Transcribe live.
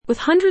With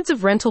hundreds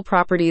of rental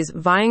properties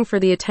vying for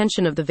the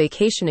attention of the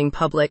vacationing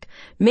public,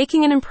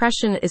 making an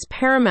impression is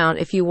paramount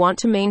if you want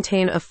to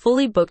maintain a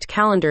fully booked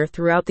calendar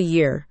throughout the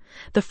year.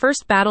 The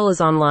first battle is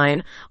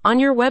online, on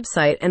your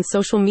website and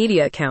social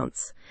media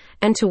accounts.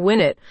 And to win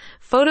it,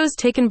 photos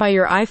taken by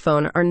your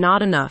iPhone are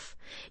not enough.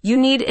 You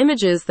need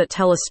images that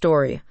tell a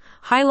story,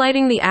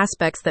 highlighting the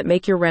aspects that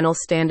make your rental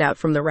stand out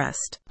from the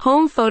rest.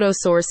 Home Photo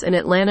Source in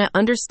Atlanta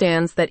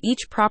understands that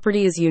each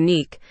property is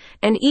unique,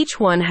 and each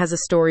one has a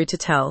story to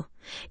tell.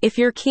 If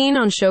you're keen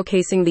on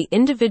showcasing the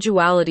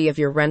individuality of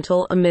your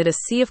rental amid a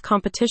sea of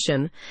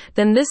competition,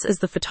 then this is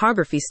the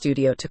photography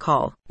studio to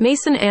call.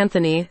 Mason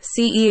Anthony,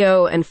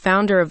 CEO and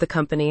founder of the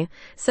company,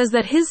 says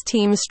that his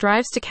team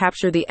strives to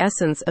capture the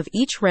essence of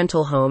each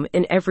rental home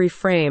in every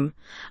frame.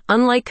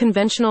 Unlike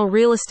conventional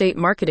real estate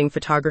marketing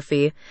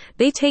photography,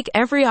 they take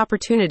every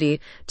opportunity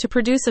to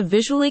produce a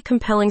visually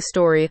compelling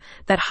story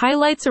that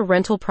highlights a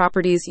rental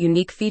property's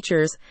unique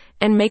features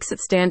and makes it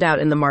stand out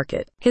in the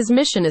market. His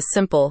mission is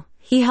simple.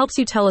 He helps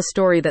you tell a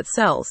story that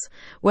sells.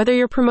 Whether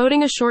you're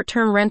promoting a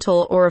short-term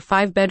rental or a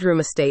 5-bedroom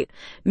estate,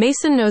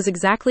 Mason knows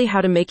exactly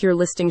how to make your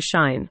listing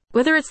shine.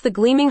 Whether it's the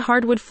gleaming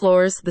hardwood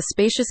floors, the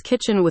spacious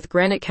kitchen with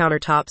granite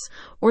countertops,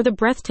 or the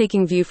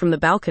breathtaking view from the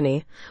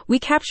balcony, we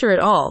capture it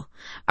all.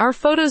 Our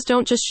photos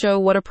don't just show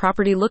what a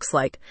property looks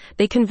like,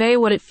 they convey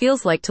what it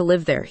feels like to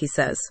live there, he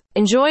says.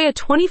 Enjoy a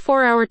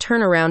 24-hour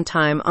turnaround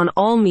time on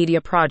all media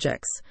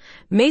projects.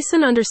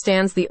 Mason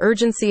understands the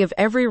urgency of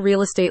every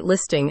real estate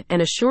listing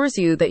and assures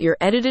you that your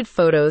edited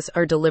photos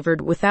are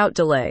delivered without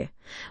delay.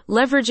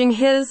 Leveraging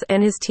his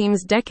and his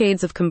team's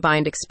decades of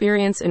combined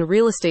experience in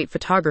real estate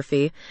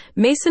photography,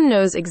 Mason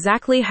knows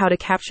exactly how to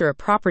capture a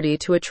property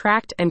to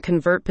attract and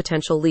convert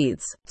potential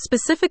leads.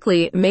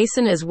 Specifically,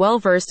 Mason is well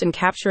versed in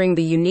capturing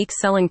the unique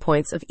selling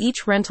points of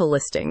each rental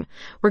listing,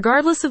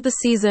 regardless of the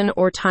season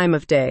or time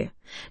of day.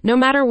 No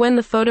matter when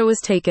the photo is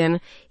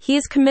taken, he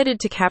is committed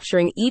to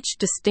capturing each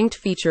distinct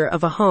feature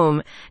of a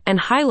home and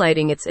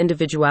highlighting its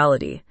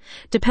individuality.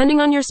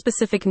 Depending on your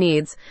specific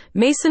needs,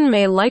 Mason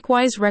may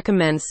likewise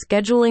recommend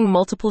scheduling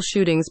multiple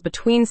shootings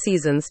between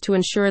seasons to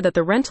ensure that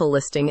the rental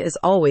listing is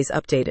always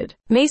updated.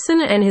 Mason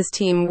and his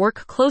team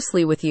work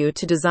closely with you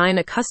to design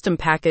a custom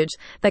package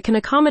that can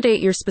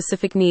accommodate your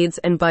specific needs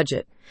and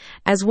budget.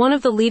 As one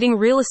of the leading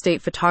real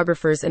estate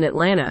photographers in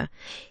Atlanta,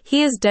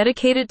 he is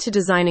dedicated to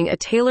designing a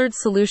tailored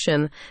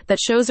solution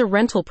that shows a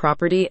rental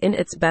property in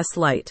its best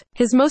light.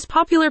 His most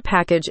popular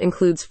package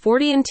includes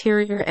 40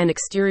 interior and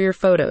exterior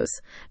photos,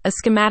 a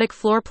schematic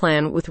floor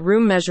plan with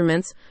room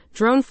measurements,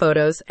 drone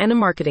photos, and a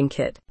marketing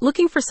kit.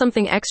 Looking for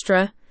something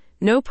extra?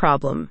 No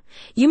problem.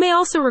 You may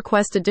also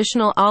request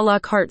additional a la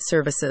carte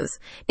services,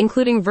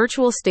 including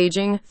virtual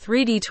staging,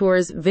 3D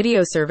tours,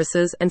 video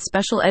services, and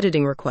special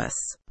editing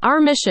requests.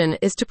 Our mission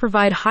is to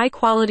provide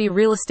high-quality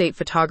real estate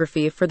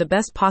photography for the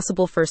best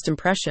possible first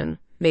impression,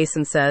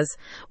 Mason says.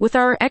 With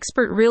our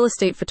expert real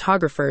estate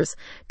photographers,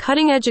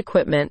 cutting-edge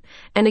equipment,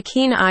 and a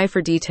keen eye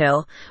for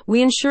detail,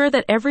 we ensure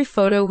that every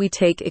photo we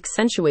take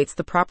accentuates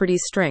the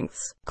property's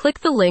strengths. Click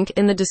the link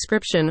in the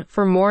description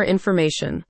for more information.